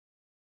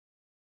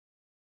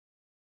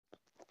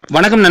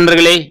வணக்கம்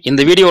நண்பர்களே,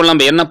 இந்த வீடியோவில்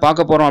நம்ம என்ன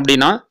பார்க்க போறோம்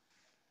அப்படின்னா,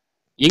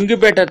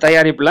 இன்குபேட்டர்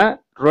தயாரிப்புல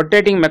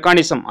ரொட்டேட்டிங்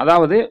மெக்கானிசம்,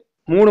 அதாவது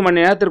 3 மணி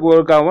நேரத்துக்கு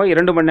ஒருக்காவோ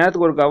 2 மணி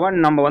நேரத்துக்கு ஒருக்காவோ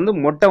நம்ம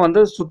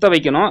மொட்டை சுத்த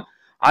வைக்கணும்.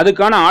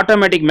 அதுக்கான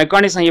ஆட்டோமேட்டிக்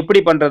மெக்கானிசம்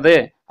எப்படி பண்றது,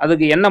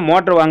 அதுக்கு என்ன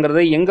மோட்டர்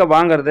வாங்குறது, எங்க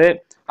வாங்குறது,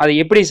 அதை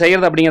எப்படி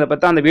செய்யறது அப்படிங்கிறத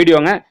பத்தி அந்த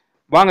வீடியோங்க.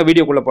 வாங்க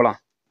வீடியோக்குள்ள போலாம்.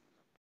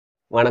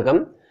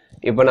 வணக்கம்.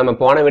 இப்போ நம்ம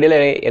போன வீடியோல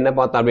என்ன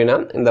பார்த்தோம் அப்படின்னா,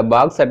 இந்த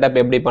பாக்ஸ் செட்டப்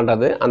எப்படி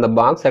பண்றது, அந்த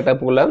பாக்ஸ்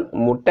செட்டப்புக்குள்ள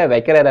முட்டை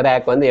வைக்கிற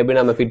ரேக் எப்படி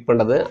நம்ம ஃபிட்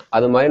பண்றது,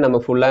 அது மாதிரி நம்ம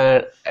ஃபுல்லா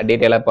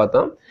டீட்டெயிலாக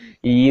பார்த்தோம்.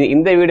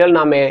 இந்த வீடியோவில்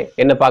நாம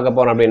என்ன பார்க்க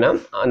போறோம் அப்படின்னா,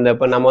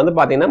 இப்போ நம்ம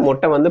பார்த்தீங்கன்னா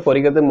முட்டை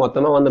பொரிக்கிறது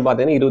மொத்தமாக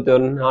பார்த்தீங்கன்னா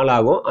 21 நாள்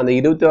ஆகும். அந்த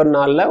 21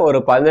 நாளில்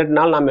ஒரு 18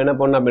 நாள் நம்ம என்ன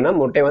பண்ணோம் அப்படின்னா,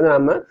 முட்டையை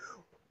நம்ம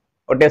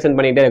ரொட்டேஷன்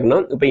பண்ணிகிட்டே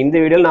இருக்கணும். இப்போ இந்த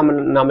வீடியோவில்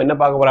நம்ம என்ன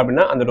பார்க்க போறோம்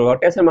அப்படின்னா, அந்த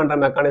ரொட்டேஷன் பண்ணுற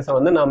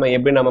மெக்கானிசம் நம்ம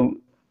எப்படி நம்ம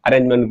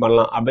அரேஞ்ச்மெண்ட்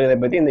பண்ணலாம் அப்படிங்கிறத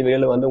பற்றி இந்த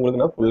வீடியோவில்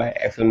உங்களுக்கு நான் ஃபுல்லாக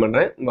எக்ஸ்பிளைன்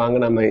பண்ணுறேன். வாங்க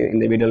நம்ம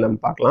இந்த வீடியோவில் நம்ம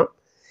பார்க்கலாம்.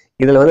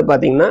 இதில்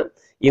பார்த்தீங்கன்னா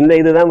இந்த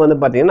இதுதான்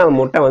பார்த்தீங்கன்னா நம்ம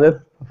முட்டை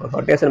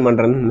ரொட்டேஷன்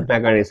பண்ணுற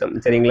மெக்கானிசம்,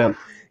 சரிங்களா?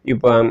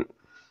 இப்போ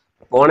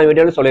போன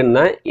வீடியோவில்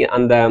சொல்லியிருந்தேன்,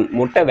 அந்த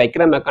முட்டை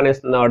வைக்கிற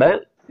மெக்கானிசத்தோட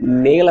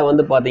நீளம்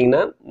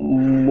பார்த்தீங்கன்னா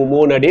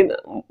 3 அடி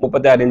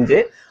 36 இன்ச்சு,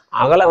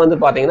 அகலம்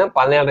பார்த்தீங்கன்னா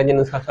 17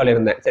 இன்ச்சுன்னு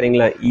சொல்லியிருந்தேன்,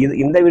 சரிங்களா?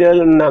 இந்த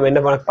வீடியோவில் நம்ம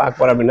என்ன பார்க்க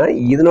போகிறோம் அப்படின்னா,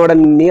 இதனோட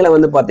நீளம்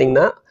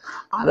பார்த்தீங்கன்னா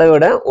அதை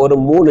விட ஒரு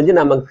 3 இன்ச்சு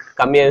நம்ம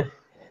கம்மியாக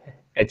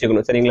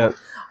வச்சுக்கணும், சரிங்களா?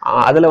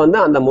 அதில்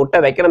அந்த முட்டை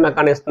வைக்கிற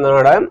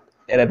மெக்கானிசத்தோட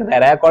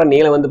ரேக்கோட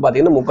நீளம்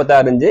பார்த்தீங்கன்னா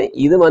 36 இன்ச்சு.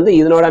 இது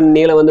இதனோட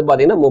நீளம்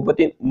பார்த்தீங்கன்னா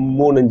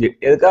 33 இன்ச்சு.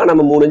 எதுக்காக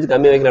நம்ம 3 இன்ச்சு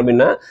கம்மி வைக்கணும்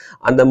அப்படின்னா,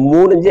 அந்த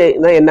 3 இன்ச்சு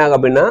தான் என்ன ஆகும்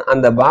அப்படின்னா,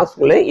 அந்த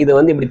பாக்ஸ்குள்ளே இது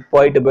இப்படி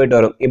போயிட்டு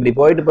வரும். இப்படி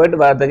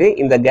போயிட்டு வரதுக்கு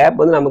இந்த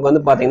கேப்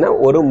நமக்கு பார்த்தீங்கன்னா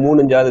ஒரு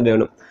 3 இன்ச்சாவது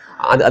வேணும்.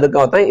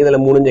 அதுக்காகத்தான் இதில்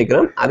 3 இன்ச்சு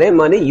வைக்கிறோம். அதே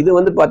மாதிரி இது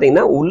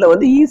பார்த்தீங்கன்னா உள்ள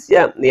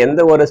ஈஸியாக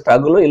எந்த ஒரு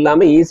ஸ்ட்ரகிளும்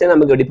இல்லாமல் ஈஸியாக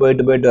நமக்கு இப்படி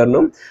போயிட்டு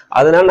வரணும்.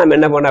 அதனால நம்ம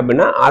என்ன பண்ணோம்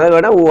அப்படின்னா, அதை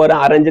விட ஒரு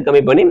 1/2 இன்ச்சு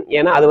கம்மி பண்ணி,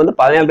 ஏன்னா அது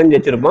 17 இன்ச்சு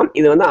வச்சிருப்போம்,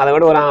 இது அதை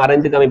விட ஒரு 1/2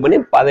 இன்ச்சு கம்மி பண்ணி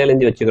 17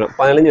 இன்ச்சு வச்சுக்கிறோம்.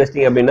 17 இன்ச்சு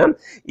வச்சிங்க அப்படின்னா,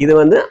 இது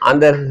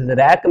அந்த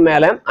ரேக்கு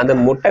மேலே அந்த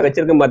முட்டை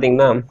வச்சிருக்கோம்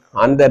பார்த்தீங்கன்னா,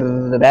 அந்த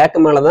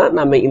ரேக்கு மேலே தான்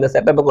நம்ம இந்த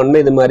செட்டப்பை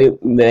கொண்டு இது மாதிரி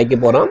வைக்க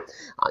போகிறோம்.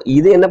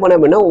 இது என்ன பண்ண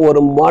அப்படின்னா,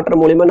 ஒரு மோட்டர்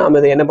மூலிமா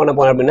நம்ம இதை என்ன பண்ண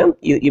போறோம் அப்படின்னா,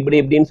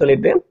 இப்படின்னு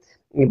சொல்லிட்டு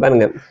இங்கே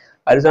பாருங்க,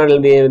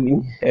 ஹரிசாண்டல்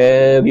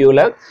வியூவில்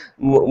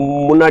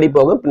முன்னாடி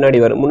போகும் பின்னாடி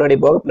வரும், முன்னாடி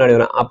போகும் பின்னாடி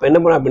வரும். அப்போ என்ன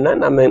பண்ணோம் அப்படின்னா,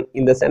 நம்ம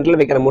இந்த சென்டரில்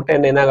வைக்கிற முட்டை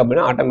என்ன ஆகும்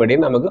அப்படின்னா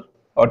ஆட்டோமேட்டிக் நமக்கு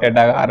ரொட்டேட்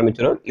ஆக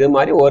ஆரம்பிச்சிடும். இது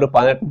மாதிரி ஒரு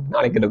 18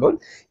 நாளைக்கு இருக்கும்.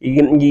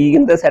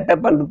 இந்த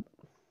செட்டப்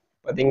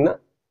பார்த்தீங்கன்னா,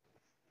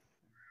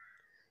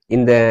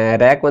 இந்த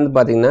ரேக்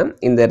பார்த்தீங்கன்னா,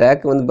 இந்த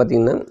ரேக்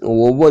பார்த்தீங்கன்னா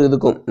ஒவ்வொரு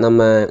இதுக்கும்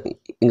நம்ம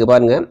இங்கே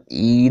பாருங்க,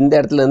 இந்த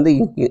இடத்துல இருந்து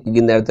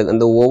இந்த இடத்துக்கு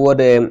இந்த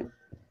ஒவ்வொரு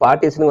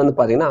பார்ட்டிஷனும்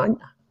பார்த்தீங்கன்னா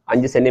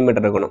 5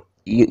 சென்டிமீட்டர் இருக்கணும்.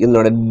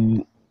 இதனோட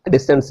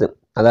டிஸ்டன்ஸு,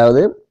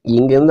 அதாவது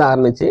இங்கேருந்து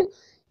ஆரம்பித்து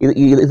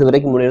இது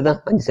வரைக்கும் முடியுது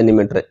 5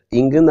 சென்டிமீட்டர்,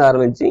 இங்கேருந்து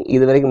ஆரம்பித்து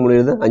இது வரைக்கும்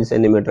முடியுது 5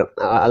 சென்டிமீட்டர்.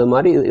 அது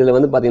மாதிரி இதில்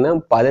பார்த்தீங்கன்னா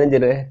 15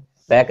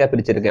 ரேக்காக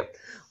பிரிச்சிருக்கேன்.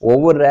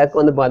 ஒவ்வொரு ரேக்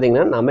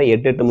பார்த்தீங்கன்னா நம்ம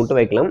 8 முட்டை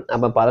வைக்கலாம்.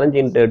 அப்போ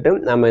 15 × 8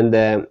 நம்ம இந்த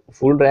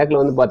ஃபுல்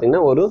ரேக்கில்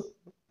பார்த்தீங்கன்னா ஒரு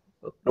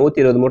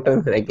 120 முட்டை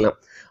வைக்கலாம்.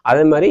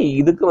 அதே மாதிரி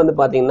இதுக்கு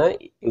பார்த்தீங்கன்னா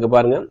இங்கே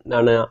பாருங்கள்,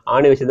 நான்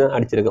ஆணி வச்சு தான்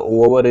அடிச்சிருக்கேன்.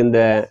 ஒவ்வொரு இந்த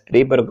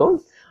ரீப்பருக்கும்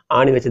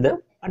ஆணி வச்சு தான்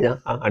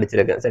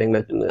அடிச்சிருக்கேன்,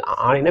 சரிங்களா?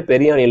 ஆணினா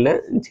பெரிய ஆணி இல்லை,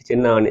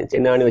 சின்ன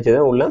ஆணி வச்சு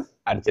தான் உள்ள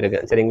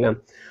அடிச்சிருக்கேன், சரிங்களா?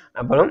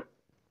 அப்புறம்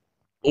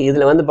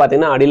இதில்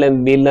பார்த்தீங்கன்னா அடியில்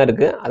வீல்லாம்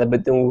இருக்குது, அதை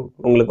பற்றி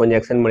உங்களுக்கு கொஞ்சம்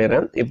எக்ஸ்பிளைன்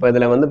பண்ணிடுறேன். இப்போ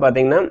இதில்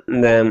பார்த்தீங்கன்னா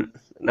இந்த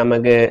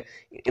நமக்கு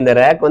இந்த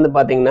ரேக்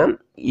பார்த்தீங்கன்னா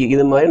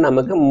இது மாதிரி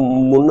நமக்கு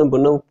முன்னும்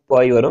பின்னும்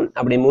போய் வரும்.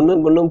 அப்படி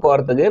முன்னும் பின்னும்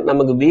போகிறதுக்கு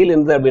நமக்கு வீல்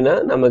இருந்தது அப்படின்னா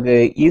நமக்கு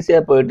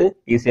ஈஸியாக போயிட்டு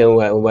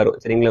ஈஸியாக வரும்,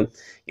 சரிங்களா?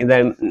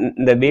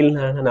 இந்த வீல்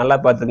நல்லா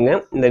பார்த்துக்குங்க.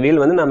 இந்த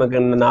வீல்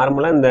நமக்கு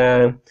நார்மலாக இந்த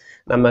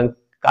நம்ம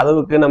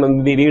கதவுக்கு நம்ம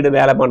வீடு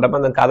வேலை பண்ணுறப்ப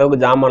அந்த கதவுக்கு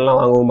ஜாமான்லாம்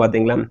வாங்குவோம்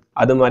பார்த்தீங்களா,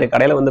 அது மாதிரி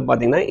கடையில்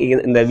பார்த்தீங்கன்னா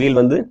இந்த வீல்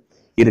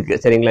இருக்குது,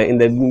 சரிங்களா?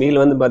 இந்த வீல்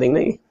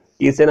பார்த்தீங்கன்னா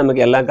ஈஸியாக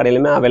நமக்கு எல்லா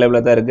கடையிலுமே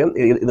அவைலபிளாக தான்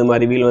இருக்குது. இது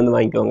மாதிரி வீல்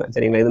வாங்கிக்கோங்க,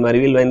 சரிங்களா? இது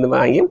மாதிரி வீல்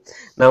வாங்கி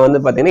நான்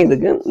பார்த்தீங்கன்னா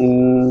இதுக்கு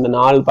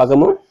 4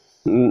 பக்கமும்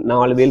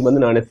 4 வீல்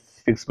நான்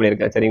ஃபிக்ஸ்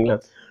பண்ணியிருக்கேன், சரிங்களா?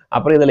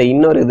 அப்புறம் இதில்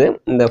இன்னொரு இது,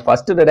 இந்த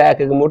ஃபஸ்ட்டு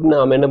ரேக்குக்கு மட்டும்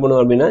நாம் என்ன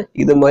பண்ணுவோம் அப்படின்னா,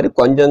 இது மாதிரி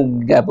கொஞ்சம்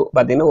கேப்பு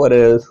பார்த்தீங்கன்னா ஒரு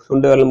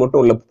சுண்டு விரல்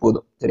மட்டும் உள்ள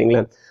போதும்,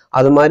 சரிங்களா?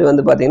 அது மாதிரி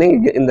பார்த்தீங்கன்னா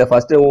இந்த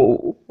ஃபஸ்ட்டு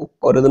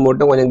ஒரு இது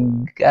மட்டும் கொஞ்சம்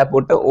கேப்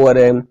விட்டு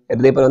ஒரு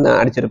ரீப்பர்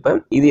அடிச்சிருப்பேன்.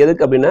 இது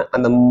எதுக்கு அப்படின்னா,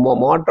 அந்த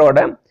மோட்டரோட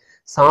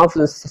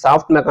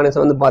சாஃப்ட்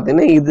மெக்கானிசம்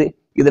பார்த்தீங்கன்னா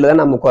இதில்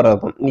தான் நம்ம குறை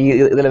வைப்போம்.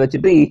 இதில்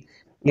வச்சுட்டு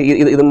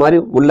இது மாதிரி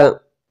உள்ள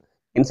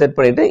இன்சர்ட்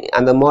பண்ணிட்டு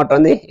அந்த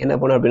மோட்டர் என்ன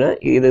பண்ணும் அப்படின்னா,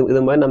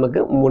 இது மாதிரி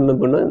நமக்கு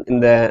முன்னும் பின்னும்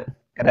இந்த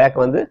ரேக்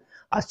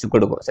அடிச்சு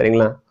கொடுக்கும்,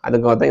 சரிங்களா?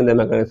 அதுக்காக தான் இந்த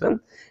மெக்கானிசம்.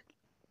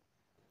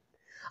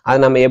 அது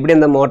நம்ம எப்படி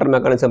அந்த மோட்டர்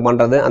மெக்கானிசம்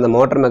பண்ணுறது, அந்த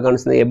மோட்டர்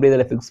மெக்கானிசம் எப்படி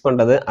இதில் ஃபிக்ஸ்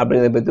பண்ணுறது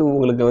அப்படிங்கிறத பற்றி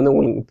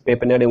உங்களுக்கு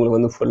பின்னாடி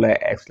உங்களுக்கு ஃபுல்லாக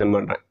எக்ஸ்பிளைன்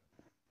பண்ணுறேன்.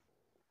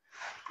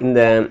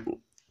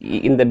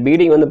 இந்த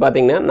பீடிங்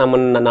பார்த்தீங்கன்னா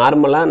நம்ம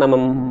நார்மலாக நம்ம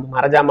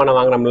மரஜாமானை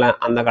வாங்குறோம்ல,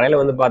 அந்த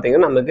கடையில்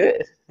பார்த்தீங்கன்னா நமக்கு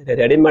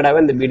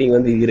ரெடிமேடாகவே இந்த பீடிங்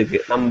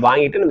இருக்குது. நம்ம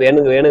வாங்கிட்டு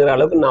வேணுங்கிற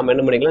அளவுக்கு நாம்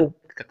என்ன பண்ணிக்கலாம்,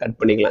 கட்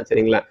பண்ணிக்கலாம்,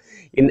 சரிங்களா?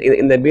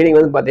 இந்த பீடிங்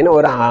பார்த்தீங்கன்னா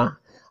ஒரு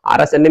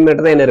 1/2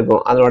 சென்டிமீட்டர் தான் என்ன இருக்கும்,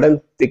 அதனோட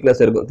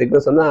திக்னஸ் இருக்கும்.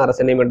 திக்னஸ் வந்து 1/2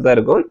 சென்டிமீட்டர் தான்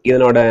இருக்கும்.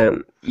 இதனோட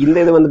இந்த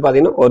இது வந்து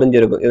பார்த்தீங்கன்னா ஒரிஞ்சு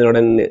இருக்கும். இதனோட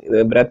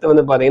பிரெத்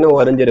வந்து பார்த்தீங்கன்னா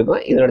ஒரிஞ்சு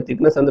இருக்கும். இதனோட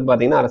திக்னஸ் வந்து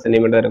பார்த்தீங்கன்னா 1/2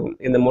 சென்டிமீட்டர் இருக்கும்.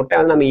 இந்த முட்டை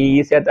வந்து நம்ம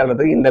ஈஸியாக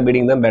தரதுக்கு இந்த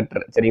பீடிங் தான்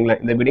பெட்டர். சரிங்களா?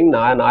 இந்த பீடிங்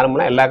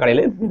நார்மலாக எல்லா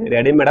கடையிலையும்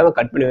ரெடிமேடாக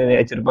கட் பண்ணி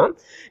வச்சிருப்போம்.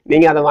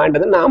 நீங்கள் அதை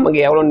வாங்கிட்டு வந்து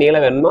நமக்கு எவ்வளோ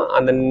நீளம் வேணுமோ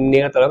அந்த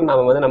நீளத்தளவுக்கு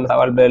நம்ம வந்து நம்ம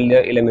சவால்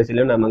பிளேட்லையோ இல்லை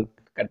மெஷின்லையோ நம்ம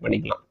கட்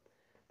பண்ணிக்கலாம்.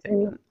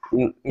 சரிங்களா?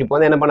 இப்போ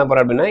வந்து என்ன பண்ண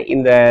போகிறோம் அப்படின்னா,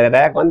 இந்த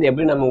ரேக் வந்து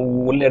எப்படி நம்ம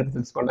உள்ளே எடுத்து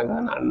ஃபிக்ஸ் பண்ணுறாங்க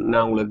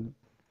நான் உங்களுக்கு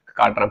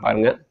காட்டுறேன்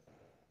பாருங்க.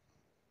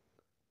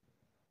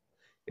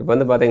 இப்போ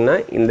வந்து பார்த்தீங்கன்னா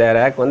இந்த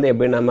ரேக் வந்து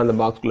எப்படி நம்ம அந்த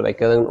பாக்ஸ்குள்ளே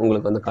வைக்கிறதுன்னு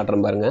உங்களுக்கு வந்து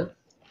காட்டுறேன் பாருங்க.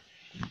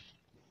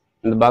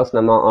 இந்த பாக்ஸ்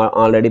நம்ம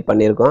ஆல்ரெடி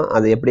பண்ணியிருக்கோம்.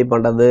 அது எப்படி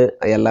பண்ணுறது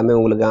எல்லாமே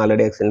உங்களுக்கு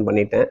ஆல்ரெடி எக்ஸ்பிளைன்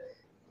பண்ணிட்டேன்.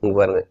 இங்கே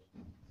பாருங்க.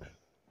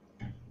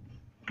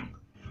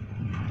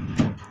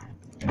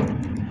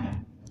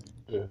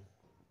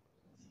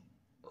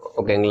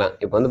 ஓகேங்களா?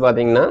 இப்போ வந்து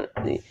பார்த்தீங்கன்னா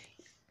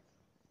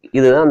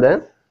இதுதான் அந்த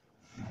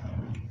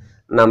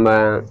நம்ம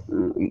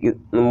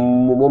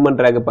மூமெண்ட்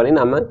ட்ராக் பண்ணி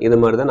நம்ம இது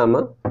மாதிரி தான் நம்ம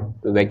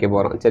வைக்க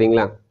போகிறோம்.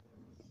 சரிங்களா?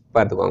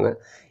 பார்த்துக்கோங்க.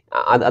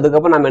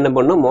 அதுக்கப்புறம் நம்ம என்ன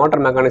பண்ணணும்,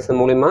 மோட்டர் மெக்கானிசம்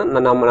மூலிமா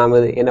நம்ம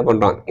என்ன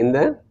பண்ணுறோம், இந்த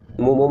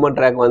மூமெண்ட்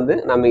ட்ராக் வந்து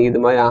நம்ம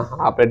இது மாதிரி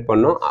ஆப்ரேட்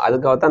பண்ணோம்.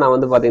 அதுக்காக தான் நான்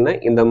வந்து பார்த்தீங்கன்னா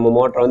இந்த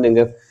மோட்டரை வந்து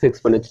இங்கே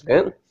ஃபிக்ஸ் பண்ணி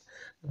வச்சுருக்கேன்.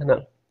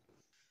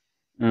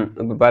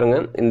 இப்போ பாருங்க,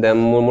 இந்த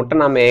முட்டை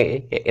நம்ம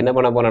என்ன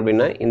பண்ண போறோம்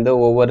அப்படின்னா, இந்த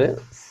ஒவ்வொரு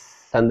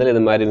சந்தில் இது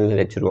மாதிரி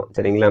வச்சிருவோம்.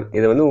 சரிங்களா?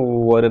 இது வந்து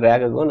ஒரு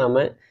ரேக்குக்கும்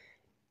நம்ம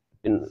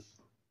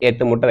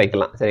 8 முட்டை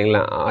வைக்கலாம். சரிங்களா?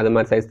 அது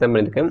மாதிரி சைஸ் தான்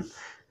பண்ணியிருக்கேன்.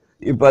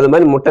 இப்போ அது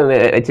மாதிரி முட்டை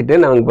வச்சுட்டு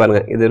நமக்கு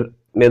பாருங்க, இது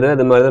மெதுவாக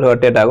இது மாதிரி தான்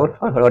ரொட்டேட் ஆகும்.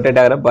 ரொட்டேட்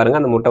ஆகிற பாருங்க,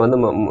 அந்த முட்டை வந்து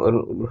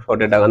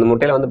ரொட்டேட் ஆகும். அந்த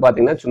முட்டையில வந்து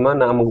பார்த்தீங்கன்னா சும்மா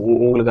நமக்கு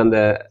உங்களுக்கு அந்த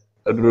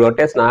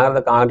ரொட்டேஷன்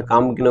ஆகிறத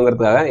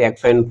காமிக்கணுங்கிறதுக்காக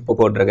எக்ஸ்ஃபைன்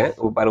போட்டிருக்கேன்.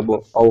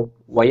 பாருங்க,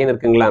 ஒய்ன்னு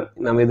இருக்குங்களா,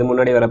 நம்ம இது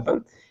முன்னாடி வரப்போ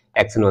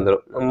எக்ஸ்ன்னு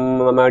வந்துடும்.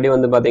 மறுபடியும்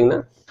வந்து பார்த்தீங்கன்னா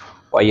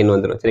ஒய்ன்னு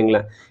வந்துடும்.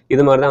 சரிங்களா?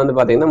 இது மாதிரி தான் வந்து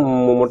பார்த்தீங்கன்னா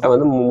முட்டை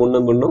வந்து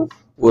முன்னும் பின்னும்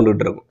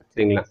ஊர்ந்துட்டு இருக்கும்.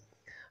 சரிங்களா?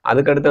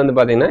 அதுக்கடுத்து வந்து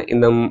பார்த்தீங்கன்னா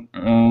இந்த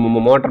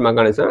மோட்டர்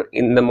மெக்கானிசம்,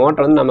 இந்த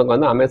மோட்டர் வந்து நமக்கு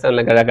வந்து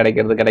அமேசானில்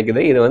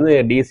கிடைக்குது. இது வந்து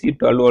DC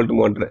 12 வோல்ட்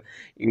மோட்ரு.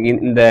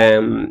 இந்த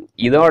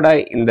இதோட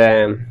இந்த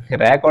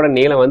ரேக்கோட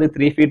நீளம் வந்து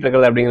 3 feet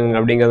இருக்குது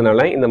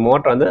அப்படிங்கிறதுனால இந்த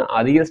மோட்டர் வந்து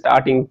அதிக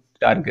ஸ்டார்டிங்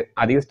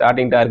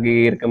டார்க்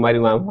இருக்க மாதிரி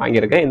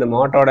வாங்கியிருக்கேன். இந்த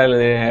மோட்டரோட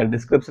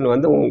டிஸ்கிரிப்ஷன்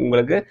வந்து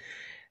உங்களுக்கு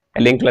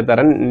லிங்க்ல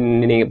தரேன்,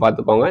 நீங்க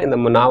பார்த்துக்கோங்க. இந்த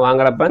நான்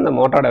வாங்குறப்ப இந்த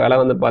மோட்டரோட விலை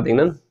வந்து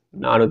பார்த்தீங்கன்னா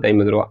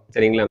 450 ரூபா.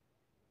 சரிங்களா?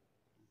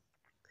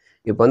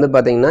 இப்போ வந்து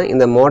பார்த்தீங்கன்னா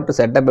இந்த மோட்டர்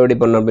செட்டப் எப்படி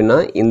பண்ணோம் அப்படின்னா,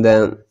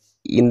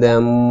 இந்த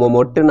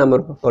மொட்டு நம்ம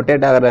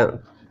ரொட்டேட் ஆகிற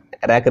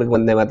ரேக் இருக்கு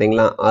வந்து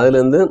பார்த்தீங்களா,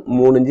 அதுலேருந்து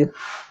 3 இன்ச்சு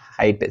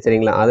ஹைட்டு.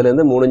 சரிங்களா?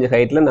 அதுலேருந்து 3 இன்ச்சு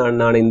ஹைட்டில்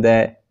நான் இந்த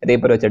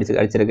ரீப்பர் வச்சு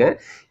அடிச்சிருக்கேன்.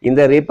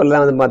 இந்த ரீப்பரில்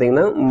தான் வந்து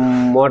பார்த்தீங்கன்னா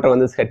மோட்டர்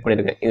வந்து செட்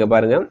பண்ணியிருக்கேன். இங்கே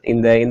பாருங்கள்,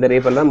 இந்த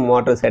ரீப்பரில் தான்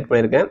மோட்டர் செட்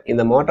பண்ணியிருக்கேன்.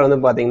 இந்த மோட்டர் வந்து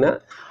பார்த்தீங்கன்னா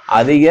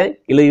அதிக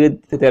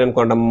இழுவித்திறன்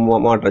கொண்ட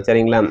மோட்டர்.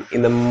 சரிங்களா?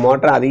 இந்த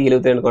மோட்டர் அதிக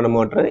இழுவித்திறன் கொண்ட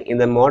மோட்டர்.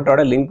 இந்த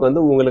மோட்டரோட லிங்க்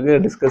வந்து உங்களுக்கு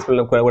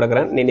டிஸ்கிரிப்ஷனில்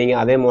கொடுக்குறேன்.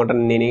 நீங்கள் அதே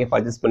மோட்டர் நீங்கள்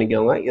பர்ச்சேஸ்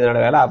பண்ணிக்கோங்க. இதனோட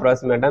விலை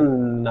அப்ராக்சிமேட்டாக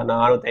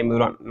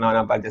 450 ரூபா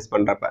நான் பர்ச்சேஸ்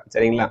பண்ணுறப்ப.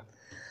 சரிங்களா?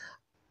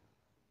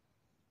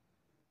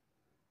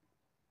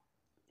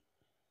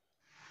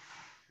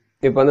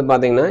 இப்போ வந்து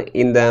பார்த்தீங்கன்னா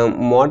இந்த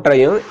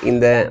மோட்டரையும்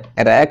இந்த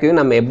ரேக்கையும்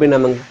நம்ம எப்படி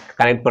நம்ம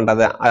கனெக்ட்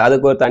பண்ணுறது,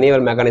 அதுக்கு ஒரு தனியாக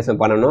ஒரு மெக்கானிசம்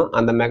பண்ணணும்.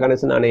 அந்த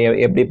மெக்கானிசம் நான்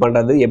எப்படி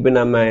பண்ணுறது, எப்படி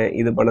நம்ம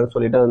இது பண்ணுறது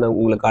சொல்லிட்டு நான்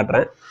உங்களுக்கு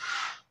காட்டுறேன்.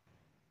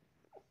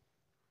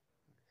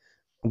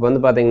 இப்போ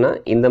வந்து பார்த்தீங்கன்னா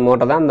இந்த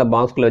மோட்டர் தான் இந்த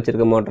பாக்ஸ்குள்ளே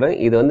வச்சிருக்க மோட்டர்.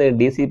 இது வந்து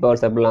DC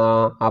பவர் சப்ளை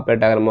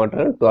ஆப்ரேட் ஆகிற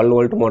மோட்டர், 12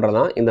 வோல்ட் மோட்டர்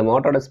தான். இந்த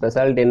மோட்டரோட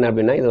ஸ்பெஷாலிட்டி என்ன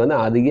அப்படின்னா, இது வந்து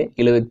அதிக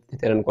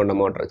இழுவித்திறன் கொண்ட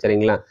மோட்டர்.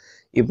 சரிங்களா?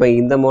 இப்போ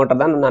இந்த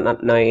மோட்டர் தான்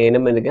நான் என்ன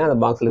பண்ணியிருக்கேன், அந்த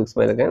பாக்ஸில் ஃபிக்ஸ்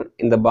பண்ணியிருக்கேன்.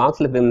 இந்த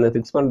பாக்ஸில்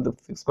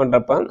ஃபிக்ஸ்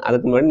பண்ணுறப்ப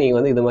அதுக்கு முன்னாடி நீங்கள்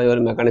வந்து இது மாதிரி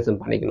ஒரு மெக்கானிசம்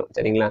பண்ணிக்கணும்.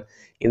 சரிங்களா?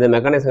 இந்த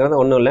மெக்கானிசம்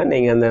ஒன்றும் இல்லை,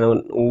 நீங்கள் அந்த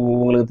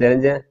உங்களுக்கு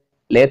தெரிஞ்ச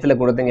லேத்தில்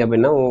கொடுத்தீங்க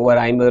அப்படின்னா ஒரு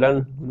 50 ரூபா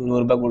 100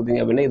 ரூபாய்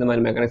கொடுத்தீங்க அப்படின்னா இது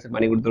மாதிரி மெக்கானிசம்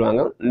பண்ணி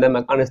கொடுத்துருவாங்க. இந்த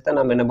மெக்கானிசத்தை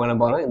நம்ம என்ன பண்ண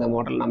போகிறோம், இந்த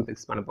மோட்டரில் நம்ம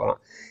ஃபிக்ஸ் பண்ண போகிறோம்.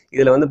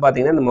 இதில் வந்து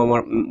பார்த்தீங்கன்னா இந்த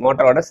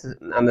மோட்டரோட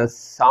அந்த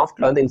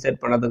சாஃப்டில் வந்து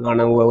இன்சர்ட்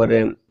பண்ணுறதுக்கான ஒரு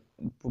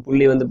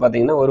புள்ளி வந்து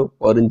பார்த்தீங்கன்னா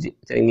ஒரு இன்ச்சு.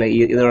 சரிங்களா?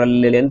 இதனோட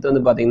லென்த்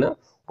வந்து பார்த்தீங்கன்னா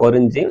 1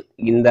 இன்ச்சு.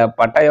 இந்த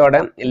பட்டையோட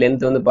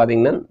லென்த் வந்து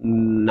பார்த்தீங்கன்னா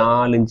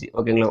 4 இன்ச்சு.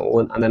 ஓகேங்களா?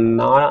 அந்த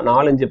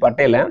 4 இன்ச்சு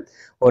பட்டையில்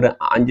ஒரு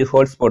 5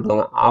 ஹோல்ஸ்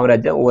போட்டுக்கோங்க.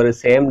 ஆவரேஜாக ஒரு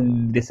சேம்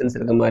டிஸ்டன்ஸ்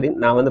இருக்க மாதிரி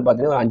நான் வந்து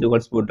பார்த்தீங்கன்னா ஒரு 5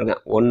 ஹோல்ஸ்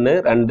போட்டிருக்கேன். 1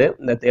 2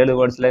 இந்த 7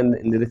 ஹோல்ஸில்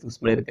இந்த இது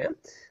ஃபிக்ஸ் பண்ணியிருக்கேன்.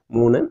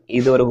 3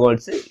 இது ஒரு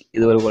ஹோல்ஸு,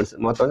 இது ஒரு ஹோல்ஸ்,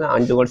 மொத்தம் வந்து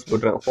 5 ஹோல்ஸ்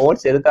போட்டிருக்கோம்.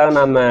 ஹோல்ஸ் எதுக்காக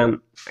நம்ம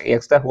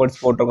எக்ஸ்ட்ரா ஹோல்ஸ்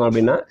போட்டிருக்கோம்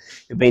அப்படின்னா,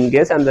 இப்போ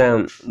இன்கேஸ் அந்த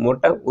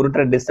முட்டை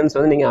உருட்டுற டிஸ்டன்ஸ்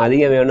வந்து நீங்கள்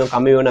அதிகம் வேணும்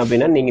கம்மி வேணும்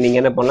அப்படின்னா நீங்கள்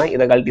என்ன பண்ணலாம்,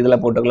 இதை கழட்டி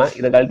இதில் போட்டுக்கலாம்.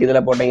 இதை கழட்டி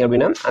இதில் போட்டீங்க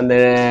அப்படின்னா அந்த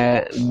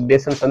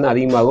டிஸ்டன்ஸ் வந்து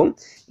அதிகமாகும்.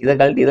 இதை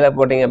கழட்டி இதில்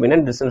போட்டீங்க அப்படின்னா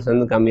டிஸ்டன்ஸ்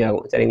வந்து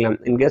கம்மியாகும். சரிங்களா?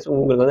 இன்கேஸ்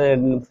உங்களுக்கு வந்து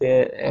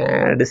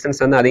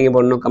டிஸ்டன்ஸ் வந்து அதிகம்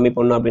பண்ணணும் கம்மி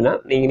பண்ணணும் அப்படின்னா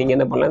நீங்கள்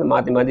என்ன பண்ணலாம்,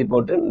 மாற்றி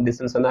போட்டு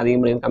டிஸ்டன்ஸ் வந்து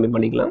அதிகம் பண்ணி கம்மி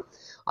பண்ணிக்கலாம்.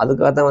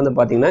 அதுக்காக தான் வந்து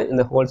பார்த்தீங்கன்னா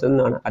இந்த ஹோல்ஸ் வந்து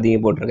நான்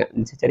அதிகம் போட்டிருக்கேன்.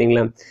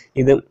 சரிங்களா?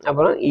 இது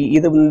அப்புறம்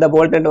இந்த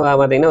போல்ட் நெட்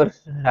பார்த்தீங்கன்னா ஒரு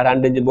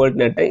 2 இன்ச்சு போல்ட்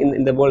நெட்டு.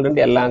 இந்த போல்ட்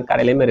நெட் எல்லா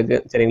கடையிலையுமே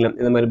இருக்குது. சரிங்களா?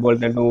 இந்த மாதிரி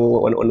போல்ட் நெட்டு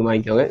ஒன்று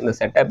வாங்கிக்கோங்க. இந்த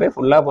செட்டப்பே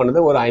ஃபுல்லாக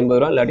பண்ணது ஒரு 50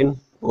 ரூபா இல்லாட்டி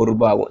 100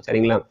 ரூபா ஆகும்.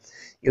 சரிங்களா?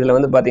 இதில்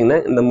வந்து பார்த்தீங்கன்னா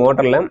இந்த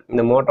மோட்டரில்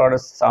இந்த மோட்டரோட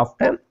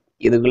சாஃப்ட்டை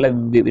இதுக்குள்ளே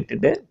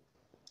விட்டுட்டு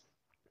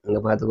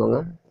இங்கே பார்த்துக்கோங்க,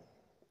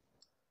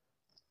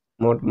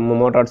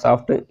 மோட்டரோட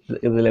சாஃப்ட்டு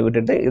இதில்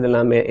விட்டுட்டு இதில்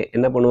நாம்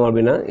என்ன பண்ணுவோம்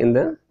அப்படின்னா இந்த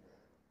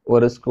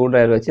ஒரு ஸ்க்ரூ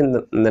டிரைவர் வச்சு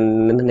இந்த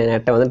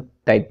நெட்டை வந்து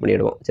டைட்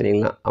பண்ணிவிடுவோம்.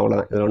 சரிங்களா,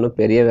 அவ்வளோதான். இதில் ஒன்றும்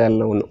பெரிய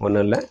வேலை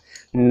ஒன்றும் இல்லை.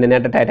 இந்த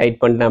நெட்டை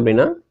டைட் பண்ணிட்டேன்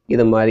அப்படின்னா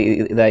இது மாதிரி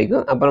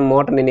இதாகிக்கும். அப்புறம்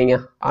மோட்டர்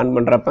நீங்கள் ஆன்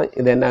பண்ணுறப்ப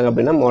இது என்ன ஆகும்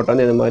அப்படின்னா மோட்டர்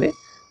வந்து இது மாதிரி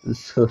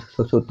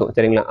சுற்றும்.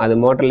 சரிங்களா, அது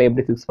மோட்டரில்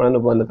எப்படி ஃபிக்ஸ்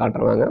பண்ணணும்னு இப்போ வந்து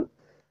காட்டுறாங்க.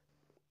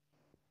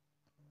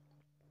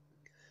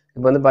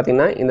 இப்போ வந்து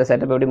பார்த்தீங்கன்னா இந்த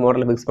செட்டப் எப்படி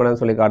மோட்டரில் ஃபிக்ஸ் பண்ணணும்னு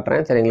சொல்லி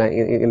காட்டுறேன். சரிங்களா,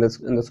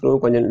 இந்த ஸ்க்ரூ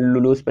கொஞ்சம்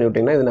லூஸ் பண்ணி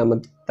விட்டிங்கன்னா இது நம்ம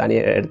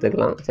தனியாக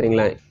எடுத்துக்கலாம்.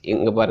 சரிங்களா,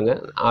 இங்கே பாருங்கள்,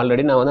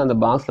 ஆல்ரெடி நான் வந்து அந்த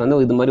பாக்ஸில் வந்து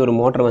இது மாதிரி ஒரு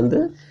மோட்டர் வந்து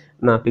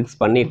நான் ஃபிக்ஸ்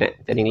பண்ணிட்டேன்.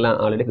 சரிங்களா,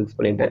 ஆல்ரெடி ஃபிக்ஸ்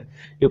பண்ணிட்டேன்.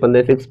 இப்போ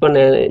இந்த ஃபிக்ஸ்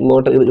பண்ண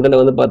மோட்டர் இதில்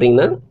வந்து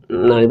பார்த்தீங்கன்னா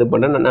நான் இது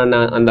பண்ணுறேன்.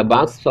 நான் அந்த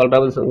பாக்ஸ்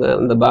சொல்கிறப்ப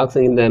இந்த பாக்ஸ்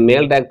இந்த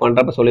மேல் டேக்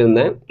பண்ணுறப்ப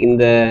சொல்லியிருந்தேன்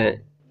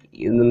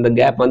இந்த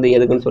கேப் வந்து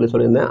எதுக்குன்னு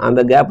சொல்லியிருந்தேன்.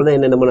 அந்த கேப்பில் தான்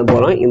என்ன பண்ண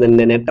போகிறோம்,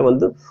 இந்த நெட்டை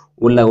வந்து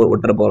உள்ளே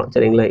விட்டுற போகிறோம்.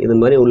 சரிங்களா, இது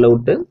மாதிரி உள்ளே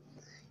விட்டு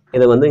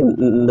இதை வந்து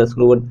இந்த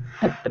ஸ்க்ரூவை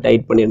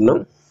டைட்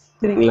பண்ணிடணும்.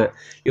 சரிங்களா,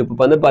 இப்போ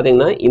வந்து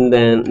பார்த்தீங்கன்னா இந்த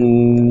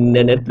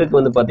நெட்டுக்கு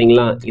வந்து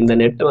பார்த்தீங்களா இந்த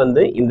நெட்டு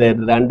வந்து இந்த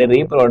 2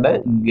 ரீப்பரோட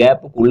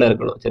கேப்புக்குள்ளே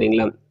இருக்கணும்.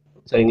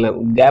 சரிங்களா,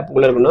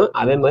 கேப்புக்குள்ளே இருக்கணும்.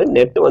 அதே மாதிரி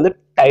நெட்டு வந்து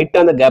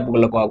டைட்டாக அந்த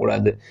கேப்புக்குள்ளே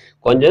போகக்கூடாது.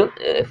 கொஞ்சம்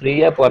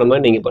ஃப்ரீயாக போகிற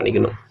மாதிரி நீங்கள்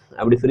பண்ணிக்கணும்.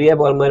 அப்படி ஃப்ரீயாக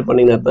போகிற மாதிரி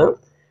பண்ணிங்கன்னா தான்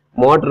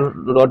மோட்டர்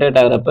ரொட்டேட்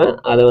ஆகிறப்ப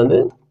அதை வந்து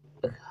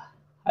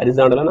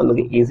ஹரிசாண்டலாக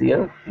நமக்கு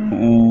ஈஸியாக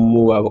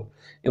மூவ் ஆகும்.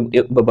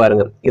 இப்போ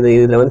பாருங்கள்,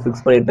 இதில் வந்து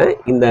ஃபிக்ஸ் பண்ணிட்டேன்.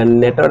 இந்த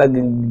நெட்டோட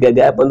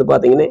கேப் வந்து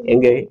பார்த்தீங்கன்னா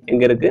எங்கே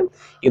இருக்குது,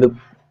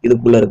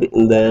 இதுக்குள்ளே இருக்குது.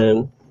 இந்த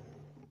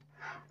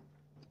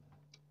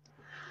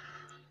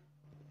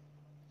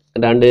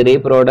 2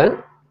 ரீப்பரோட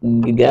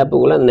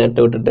கேப்புக்குள்ளே அந்த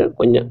நெட்டை விட்டுட்டு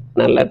கொஞ்சம்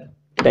நல்லா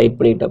டைட்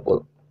பண்ணிக்கிட்டா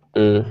போதும்.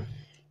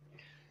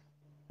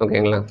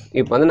 ஓகேங்களா,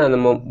 இப்போ வந்து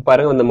நான்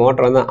பாருங்கள் இந்த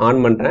மோட்டரை வந்து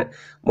ஆன் பண்ணுறேன்.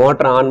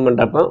 மோட்டரை ஆன்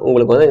பண்ணுறப்ப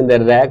உங்களுக்கு வந்து இந்த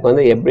ரேக்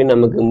வந்து எப்படி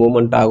நமக்கு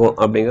மூவ்மெண்ட் ஆகும்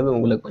அப்படிங்கிறது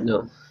உங்களுக்கு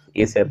கொஞ்சம்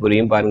ஈஸியாக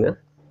புரியும். பாருங்கள்,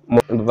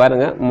 இப்போ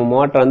பாருங்கள்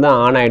மோட்டர் வந்து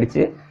ஆன்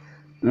ஆகிடுச்சு.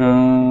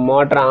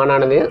 மோட்டர் ஆன்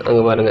ஆனதே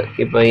அங்கே பாருங்கள்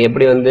இப்போ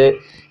எப்படி வந்து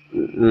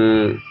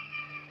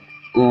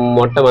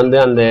மொட்டை வந்து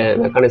அந்த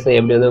மெக்கானிசம்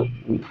எப்படி வந்து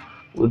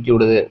ஊற்றி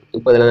விடுது.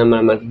 இப்போ இதில்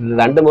நம்ம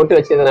 2 மொட்டை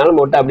வச்சதுனால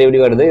மொட்டை அப்படி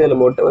எப்படி வருது.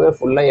 இதில் மொட்டை வந்து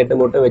ஃபுல்லாக 8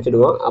 மொட்டை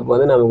வச்சுடுவோம். அப்போ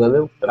வந்து நமக்கு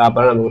வந்து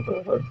ப்ராப்பராக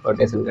நமக்கு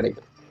ரொட்டேஷன்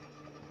கிடைக்கும்.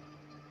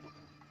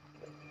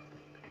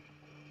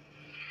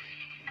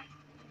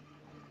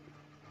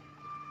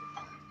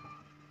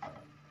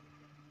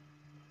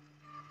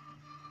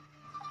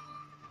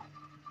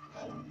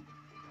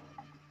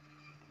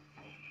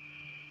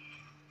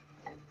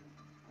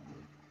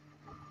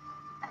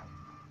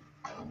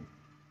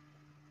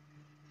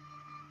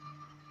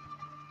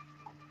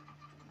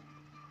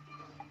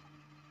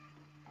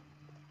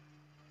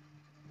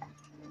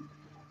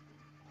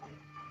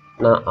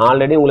 நான்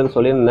ஆல்ரெடி உங்களுக்கு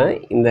சொல்லியிருந்தேன்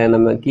இந்த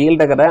நம்ம கீழே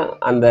இருக்கிற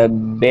அந்த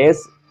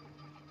பேஸ்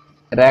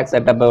ரேக்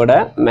செட்டப்பை விட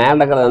மேலே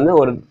இருக்கிறது வந்து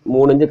ஒரு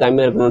 3 இன்ச்சு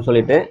கம்மியாக இருக்கணும்னு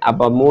சொல்லிட்டு.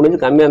 அப்போ 3 இன்ச்சு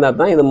கம்மியாக இருந்தால்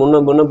தான் இது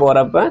முன்ன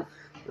போகிறப்ப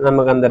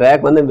நமக்கு அந்த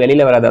ரேக் வந்து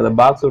வெளியில் வராது. அந்த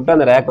பாக்ஸ் விட்டு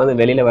அந்த ரேக் வந்து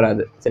வெளியில்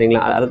வராது.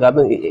 சரிங்களா,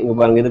 அதுக்காக இங்கே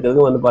பாருங்கள்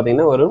இதுக்கு வந்து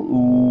பார்த்தீங்கன்னா ஒரு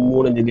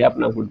 3 இன்ச்சு கேப்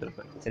நான்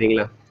கொடுத்துருப்பேன்.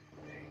 சரிங்களா,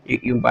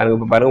 பாருங்கள்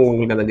இப்போ பாருங்கள்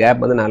உங்களுக்கு அந்த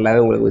கேப் வந்து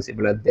நல்லாவே உங்களுக்கு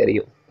விசிபிளாக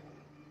தெரியும்.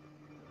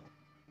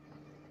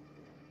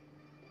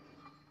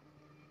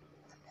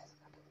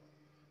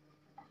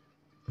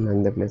 நான்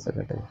இந்த பிளேஸை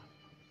கட்டுங்க.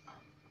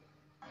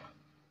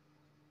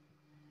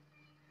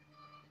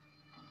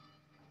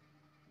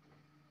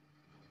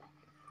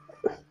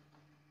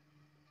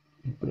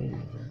 இப்படி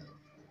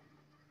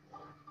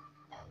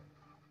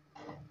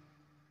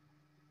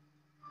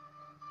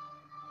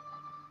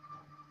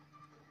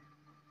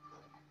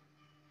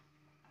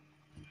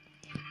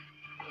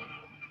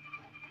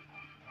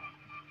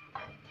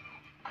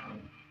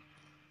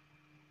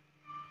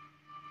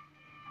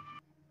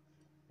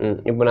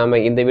இப்போ நம்ம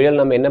இந்த வீடியோவில்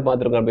நம்ம என்ன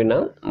பார்த்துருக்கோம் அப்படின்னா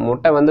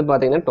முட்டை வந்து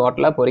பார்த்தீங்கன்னா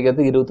டோட்டலாக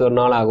பொரிக்கிறதுக்கு 21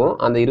 நாள் ஆகும்.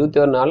 அந்த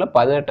 21 நாளில்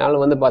 18 நாள்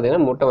வந்து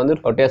பார்த்தீங்கன்னா முட்டை வந்து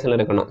ரொட்டேஷனில்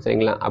இருக்கணும்.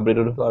 சரிங்களா, அப்படி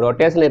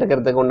ரொட்டேஷனில்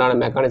இருக்கிறதுக்கு உண்டான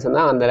மெக்கானிசம்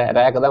தான் அந்த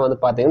ரேக்கை தான் வந்து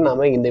பார்த்தீங்கன்னா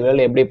நம்ம இந்த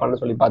வீடியோவில் எப்படி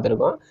பண்ண சொல்லி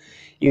பார்த்துருக்கோம்.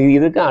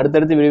 இதுக்கு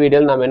அடுத்தடுத்த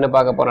வீடியோவில் நம்ம என்ன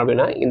பார்க்க போகிறோம்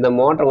அப்படின்னா இந்த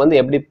மோட்டர் வந்து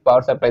எப்படி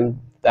பவர் சப்ளை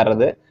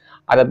தர்றது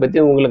அதை பற்றி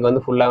உங்களுக்கு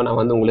வந்து ஃபுல்லாக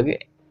நான் வந்து உங்களுக்கு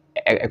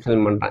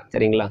எக்ஸ்பிளைன் பண்ணுறேன்.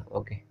 சரிங்களா,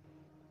 ஓகே.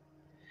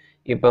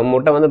 இப்போ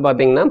முட்டை வந்து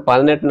பார்த்தீங்கன்னா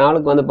 18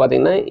 நாளுக்கு வந்து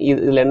பார்த்தீங்கன்னா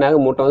இதில் என்ன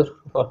ஆகும், முட்டை வந்து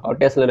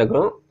ரொட்டேஷனில்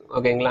இருக்கும்.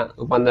 ஓகேங்களா,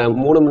 இப்போ அந்த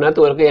 3 மணி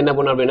நேரத்துக்கு ஒருக்க என்ன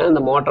பண்ணும் அப்படின்னா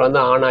இந்த மோட்டர் வந்து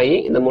ஆன் ஆகி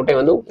இந்த முட்டை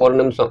வந்து 1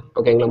 நிமிஷம்.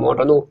 ஓகேங்களா,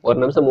 மோட்டர் வந்து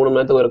 1 நிமிஷம் 3 மணி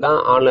நேரத்துக்கு ஒருக்கா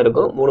ஆனில்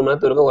இருக்கும். 3 மணி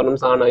நேரத்துக்கு ஒருக்க 1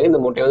 நிமிஷம் ஆன் ஆகி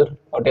இந்த முட்டையை வந்து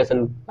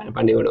ரொட்டேஷன்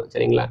பண்ணிவிடும்.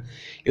 சரிங்களா,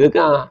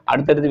 இதுக்கு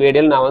அடுத்தடுத்த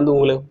வீடியோவில் நான் வந்து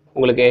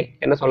உங்களுக்கு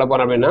என்ன சொல்ல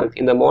போகிறேன் அப்படின்னா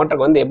இந்த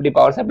மோட்டருக்கு வந்து எப்படி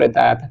பவர் சப்ளை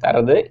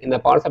தரது, இந்த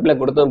பவர் சப்ளை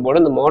கொடுத்தும்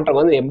போது இந்த மோட்டர்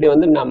வந்து எப்படி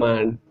வந்து நம்ம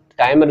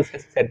டைமர்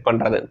செட்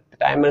பண்ணுறது,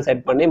 டைமர்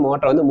செட் பண்ணி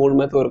மோட்டர் வந்து 3 மணி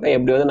நேரத்துக்கு ஒருக்கா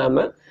எப்படி வந்து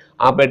நம்ம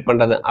ஆப்ரேட்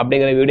பண்ணுறது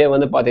அப்படிங்கிற வீடியோ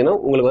வந்து பார்த்தீங்கன்னா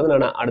உங்களுக்கு வந்து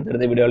நான்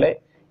அடுத்தடுத்த வீடியோவில்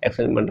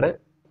எக்ஸ்பிளைன் பண்ணுறேன்.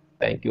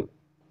 தேங்க்யூ.